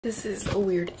This is a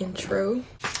weird intro.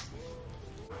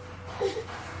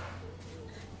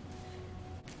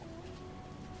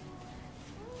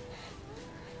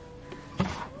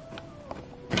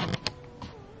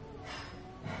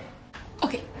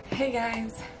 Okay, hey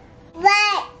guys.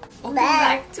 Welcome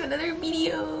back to another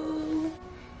video.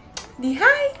 Di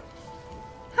hi.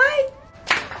 Hi.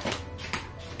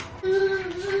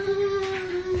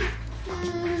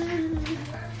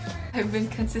 I've been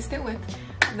consistent with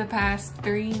the past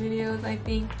 3 videos, I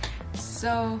think.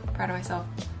 So proud of myself.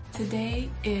 Today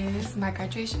is my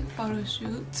graduation photo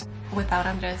shoot without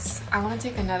Andres. I want to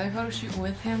take another photo shoot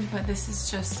with him, but this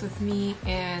is just with me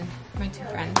and my 2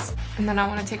 friends. And then I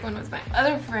want to take one with my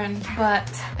other friend, but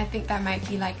I think that might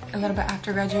be like a little bit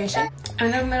after graduation. I'm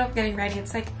in the middle of getting ready.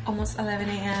 It's like almost 11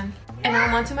 a.m. and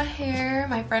I'm onto my hair.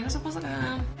 My friend was supposed to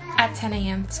come at 10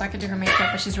 a.m. so I could do her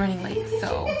makeup, but she's running late.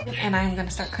 So, and I'm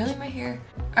gonna start curling my hair.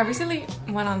 I recently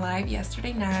went on live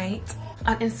yesterday night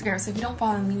on Instagram. So if you don't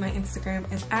follow me, my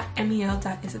Instagram is at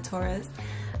mel.issatorres.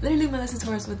 Literally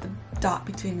mel.issatorres with the dot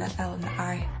between the L and the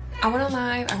I. I went on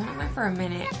live for a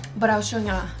minute, but I was showing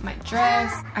y'all my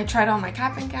dress. I tried on my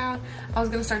cap and gown. I was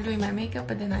gonna start doing my makeup,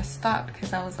 but then I stopped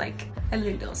because I was like, I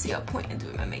literally don't see a point in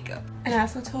doing my makeup. And I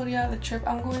also told y'all the trip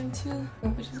I'm going to,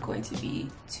 which is going to be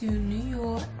to New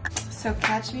York. So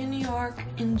catch me in New York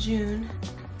in June.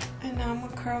 And now I'm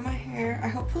gonna curl my hair.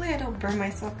 Hopefully I don't burn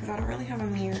myself because I don't really have a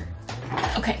mirror.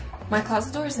 Okay, my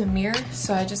closet door is a mirror,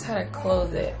 so I just had to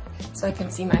close it so I can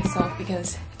see myself,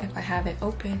 because if I have it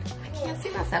open, I can't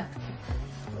see myself.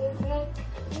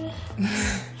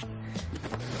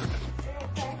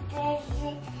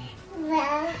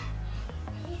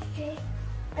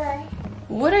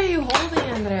 What are you holding,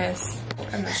 Andres?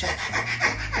 I'm not sure.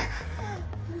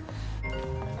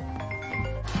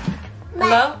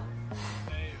 Hello?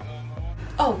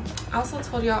 Oh, I also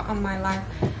told y'all on my live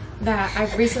that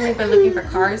I've recently been looking for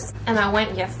cars, and I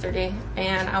went yesterday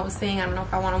and I was saying I don't know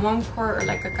if I want a mom car or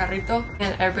like a carrito,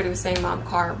 and everybody was saying mom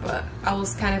car, but I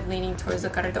was kind of leaning towards the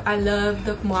carrito. I love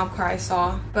the mom car I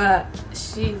saw, but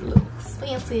she looks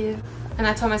expensive, and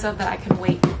I told myself that I can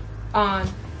wait on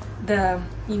the,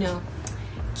 you know,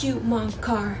 cute mom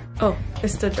car. Oh,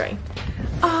 it's still drying.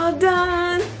 All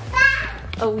done.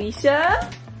 Alicia,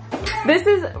 this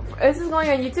is going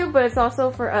on YouTube, but it's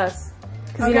also for us.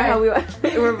 Because you know how we're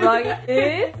vlogging.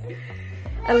 It's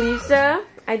Alicia.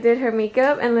 I did her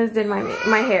makeup and Liz did my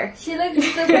hair. She looks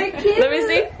super cute. Let me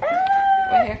see.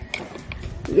 My hair.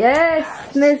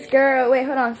 Yes, Miss Girl. Wait,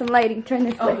 hold on. Some lighting. Turn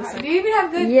this way. Do you even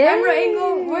have good camera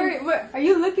angle? Where are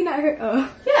you looking at her? Oh.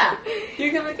 Yeah.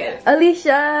 You can look at it.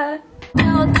 Alicia.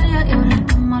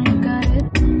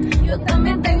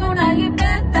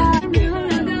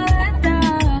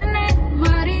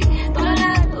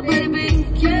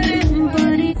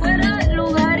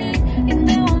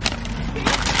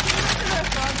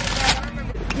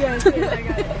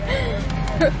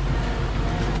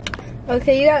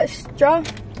 Okay, you got straw?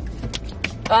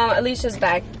 Alicia's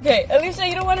back. Okay, Alicia,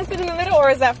 you don't want to sit in the middle, or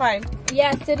is that fine?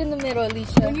 Yeah, sit in the middle,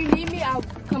 Alicia. When you need me, I'll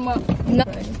come up. No.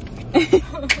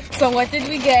 So what did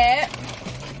we get?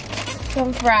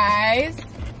 Some fries.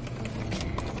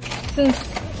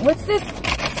 What's this?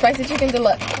 Spicy chicken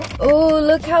deluxe. Oh,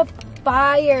 look how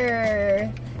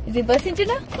fire. Is it busting,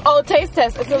 Jenna? Oh, taste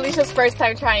test. It's Alicia's first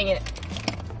time trying it.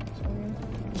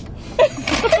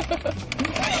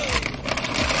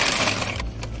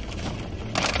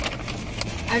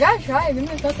 I gotta try it. Give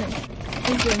me something.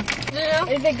 It's good. Yeah.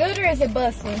 Is it good or is it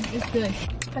busting? It's good.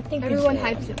 I think everyone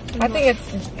hypes it. I think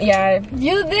it's, yeah.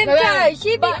 You did try.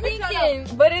 She be thinking.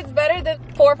 But it's better than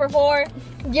 4 for $4.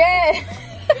 Yeah.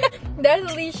 That's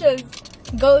Alicia's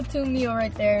go-to meal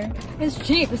right there. It's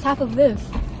cheap. It's half of this.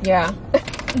 Yeah.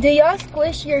 Do y'all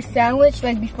squish your sandwich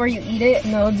like before you eat it?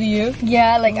 No, do you?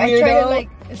 Yeah, like Weirdo. I try to like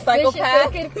Psychopath.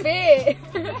 squish it so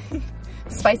it can fit.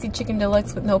 Spicy chicken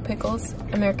deluxe with no pickles,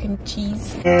 American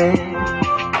cheese. Yeah.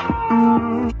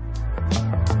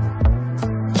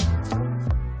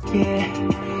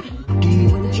 Do you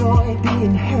enjoy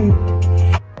being hurt?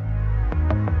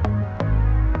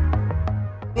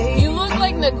 You look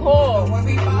like Nicole. What?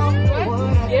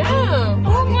 Yeah.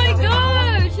 Oh my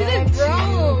gosh, she looks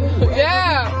grown.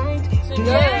 Yeah. She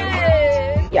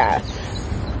does. Yes.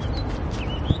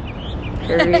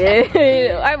 Period.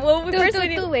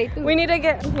 We need to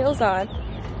get heels on.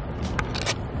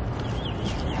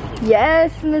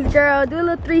 Yes, Miss Girl, do a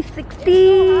little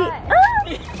 360. Ah,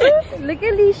 look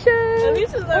at Alicia.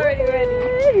 Alicia's already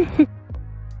ready.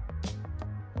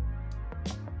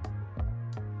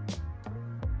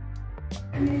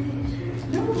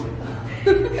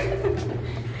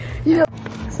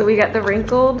 So we got the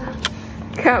wrinkled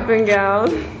cap and gown.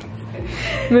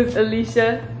 Miss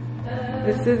Alicia.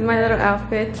 This is my little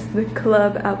outfit, the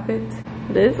club outfit.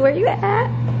 Liz, where you at?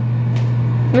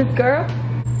 Miss Girl?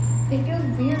 It feels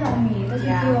weird on me. It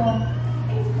doesn't feel...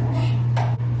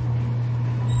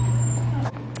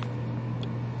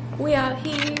 We out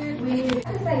here. Weird.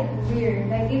 It's like weird.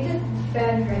 Like it just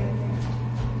bends right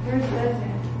there. Yours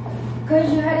doesn't. Cause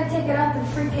you had to take it out the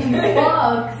freaking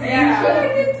box. Yeah.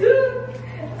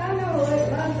 I don't know what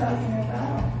I'm talking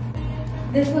about.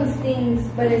 This one stings,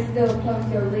 but it still plugs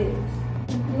your lips.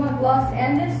 You want gloss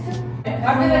and this too?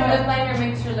 I feel like lip liner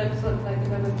makes your lips look like a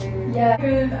little bigger. Yeah.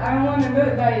 Because I don't want to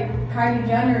look like Kylie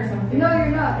Jenner or something. No, you're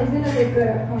not. It's gonna look good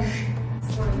at home.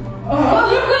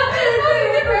 Oh.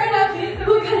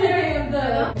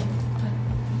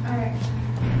 Alright.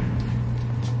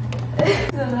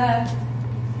 To the left.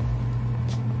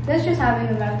 That's just having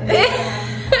a bathroom.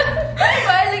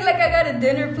 Why I look like I got a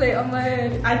dinner plate on my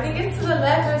head? I think it's to the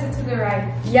left or is it to the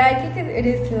right? Yeah, I think it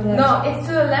is to the left. No, it's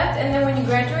to the left and then when you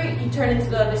graduate, you turn it to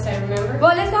the other side, remember?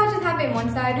 Well, let's not just have it one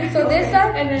side. So this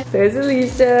side and then... There's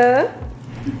Alicia.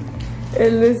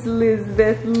 And Miss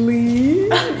Elizabeth Lee.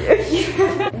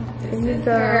 This is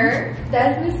her.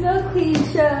 That's Miss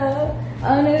Laquisha.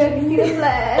 I don't know if I can see the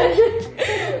flash.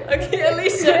 Okay,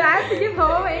 Alicia. I have to give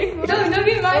home. No, don't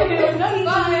get mine. That's fine.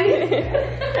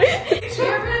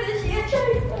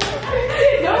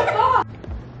 No, stop.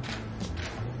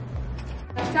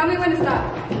 Tell me when to stop.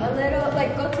 A little,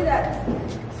 like, go to that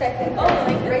second. Oh,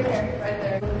 like right there. Right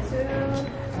there. 1, 2.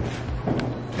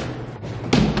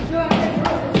 No, I'm like,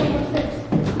 bro,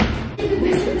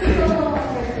 there's so much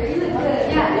steps.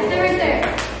 Yeah, stay right there.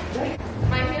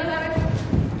 My heel, that way.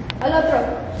 Al otro.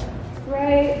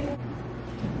 Right.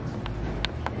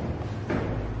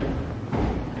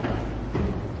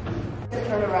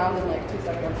 Turn around in like 2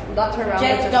 seconds. Not turn around.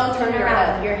 Just don't turn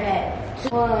around your head.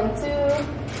 1, 2.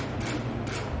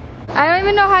 I don't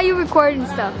even know how you record and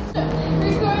stuff.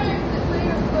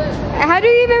 How do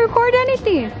you even record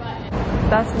anything?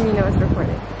 That's when you know it's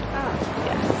recorded.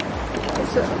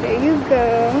 So there you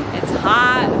go. It's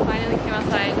hot. I finally came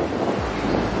outside.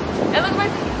 And look at my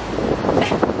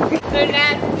feet. They're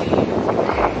nasty.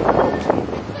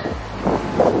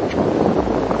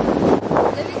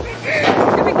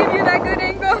 Let me give you that good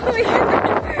angle.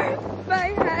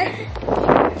 Bye, hi.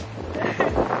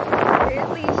 Here's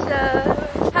Alicia.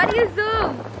 How do you zoom?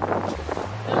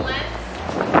 The lens.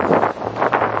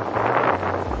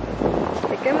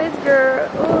 Look at this girl.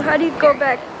 Oh, how do you go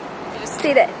back?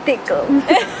 See that tickle.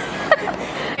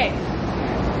 Okay.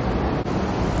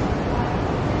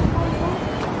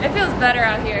 It feels better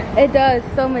out here. It does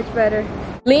so much better.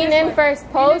 Lean in first,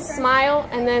 pose, smile,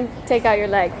 and then take out your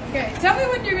leg. Okay, tell me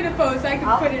when you're gonna pose so I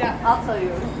can put it out. I'll tell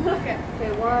you. Okay.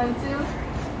 Okay, 1, 2.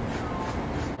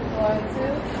 1,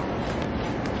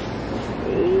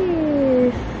 2.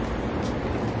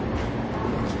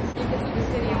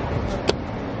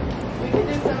 We can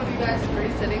do some of you guys free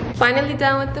sitting. Finally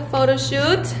done with the photo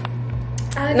shoot.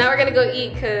 Now we're gonna go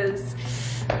eat because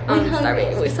I'm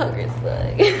starving. We're so hungry as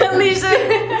fuck. Alicia.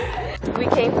 We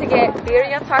came to get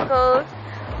birria tacos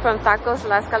from Tacos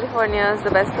Las Californias,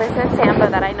 the best place in Tampa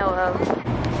that I know of.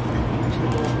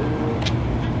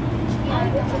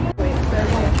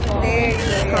 There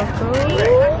you go.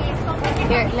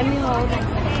 Here, let me hold.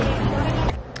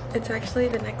 It's actually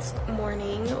the next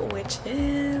morning, which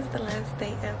is the last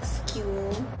day of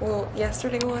school. Well,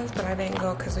 yesterday was, but I didn't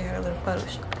go because we had a little photo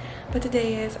shoot. But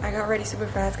today is, I got ready super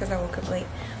fast because I woke up late.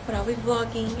 But I'll be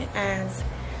vlogging as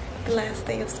the last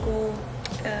day of school,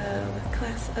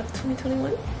 class of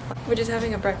 2021. We're just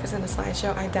having a breakfast and a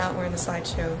slideshow. I doubt we're in the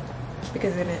slideshow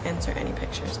because we didn't enter any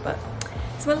pictures. But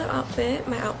it's my little outfit.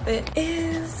 My outfit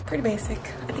is pretty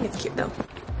basic. I think it's cute though.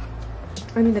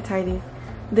 I need to tie these.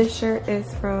 This shirt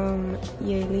is from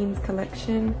Yaylene's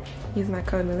collection. Use my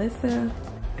code Melissa.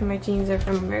 And my jeans are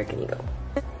from American Eagle.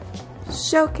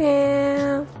 Show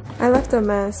cam. I left a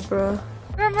mess, bro.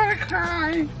 I'm gonna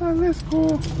cry. I miss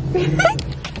school.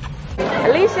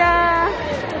 Alicia!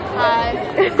 Hi.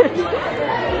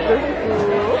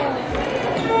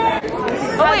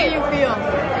 Oh, wait. How do you feel?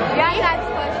 Yeah, that's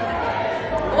question.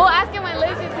 We'll ask him when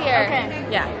Liz is here. Okay.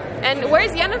 Yeah. And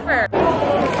where's Jennifer? I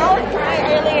was crying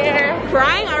earlier.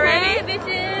 Crying already? Hey,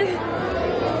 bitches.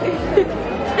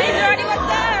 Hey, Jordy,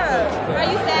 what's up? Are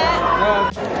you sad?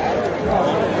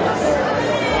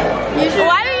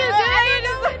 Why do you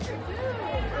do that?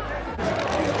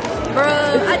 Bro,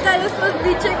 I thought it was supposed to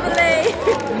be Chick-fil-A.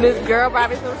 This girl brought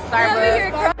me some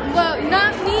Starbucks. Well,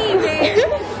 not me, man.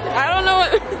 I don't know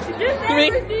what. Me?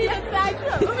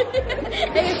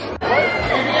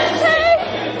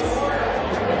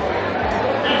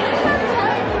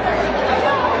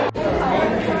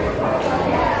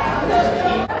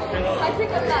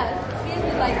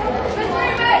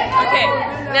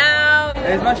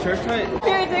 is my shirt tight?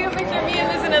 Here, take a picture of me and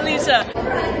Liz and Alicia.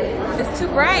 It's too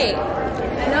bright.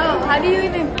 No, how do you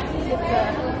even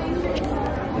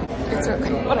It's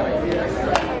okay. Whatever.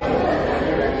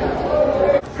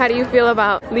 How do you feel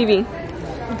about leaving?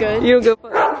 good? You good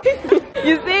for it?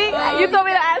 You see? You told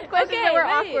me to ask questions that were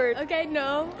awkward. Okay,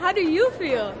 no. How do you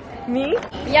feel? Me?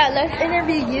 Yeah, let's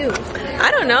interview you.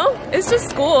 I don't know. It's just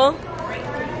school.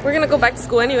 We're gonna go back to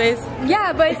school anyways.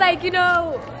 Yeah, but it's like, you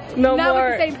know, No not more.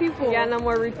 with the same people. Yeah, no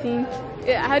more routine.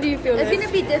 Yeah, how do you feel? It's Liz?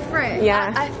 gonna be different.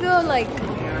 Yeah. I feel like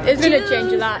It's gonna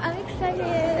change a lot. I'm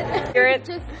excited. Hear it?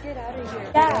 Just get out of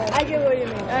here. Yeah, I get what you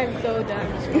mean. I'm so done.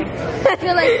 I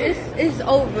feel like this is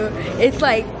over. It's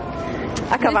like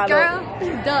this girl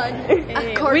is done.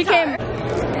 Hey, we came.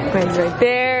 Mine's right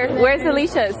there. Where's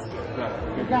Alicia's? Oh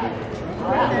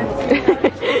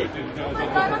my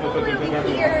god, I'm all the way over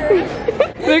here.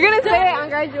 We're gonna say it on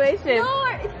graduation. No,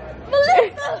 it's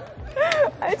Melissa.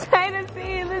 I'm trying to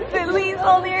see. Listen, please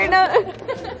hold your nose.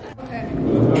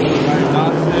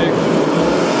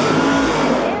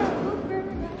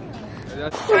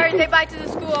 Alright, say bye to the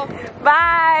school.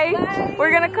 Bye.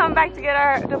 We're gonna come back to get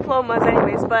our diplomas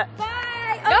anyways, but. Bye.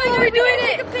 No, you were doing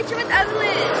Take a picture with Evelyn.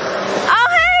 Oh,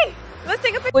 hey! Let's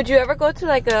take a picture. Would you ever go to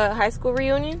like a high school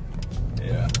reunion?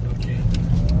 Yeah, okay.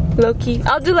 Low key.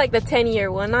 I'll do like the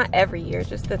 10-year one, not every year,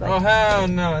 just the like. Oh, hell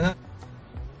no.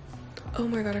 Oh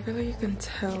my god, I feel like you can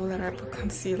tell that I put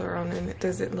concealer on and it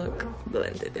doesn't look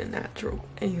blended and natural.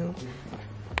 Anywho,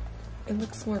 it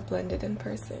looks more blended in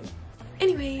person.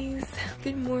 Anyways,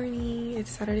 good morning. It's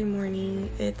Saturday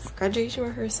morning. It's graduation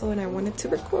rehearsal and I wanted to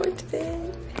record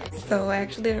today. So I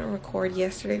actually didn't record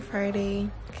yesterday,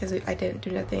 Friday, because I didn't do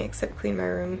nothing except clean my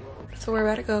room. So we're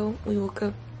about to go. We woke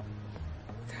up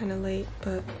kind of late,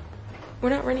 but we're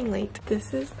not running late.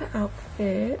 This is the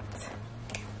outfit.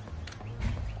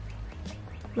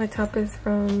 My top is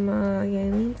from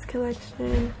Yanine's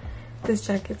collection. This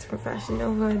jacket's from Fashion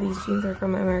Nova. These jeans are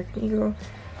from American Eagle.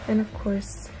 And of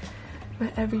course,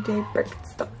 my everyday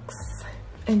Birkenstocks.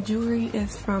 And jewelry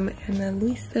is from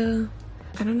Annalisa.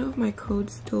 I don't know if my code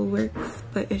still works,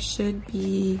 but it should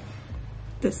be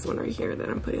this one right here that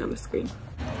I'm putting on the screen.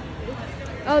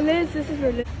 Oh, Liz, this is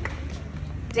for Liz.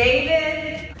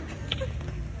 David!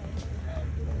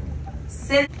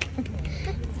 Sit.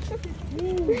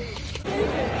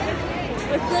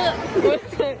 What's up?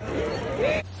 What's up?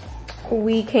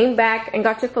 We came back and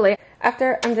got Chick-fil-A.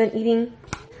 After I'm done eating,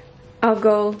 I'll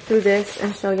go through this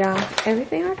and show y'all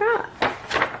everything I got.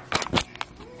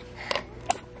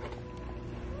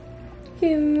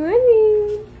 Good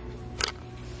morning.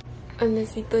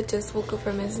 Andesito just woke up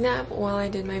from his nap while I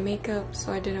did my makeup,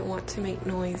 so I didn't want to make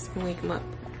noise and wake him up.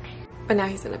 But now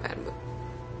he's in a bad mood.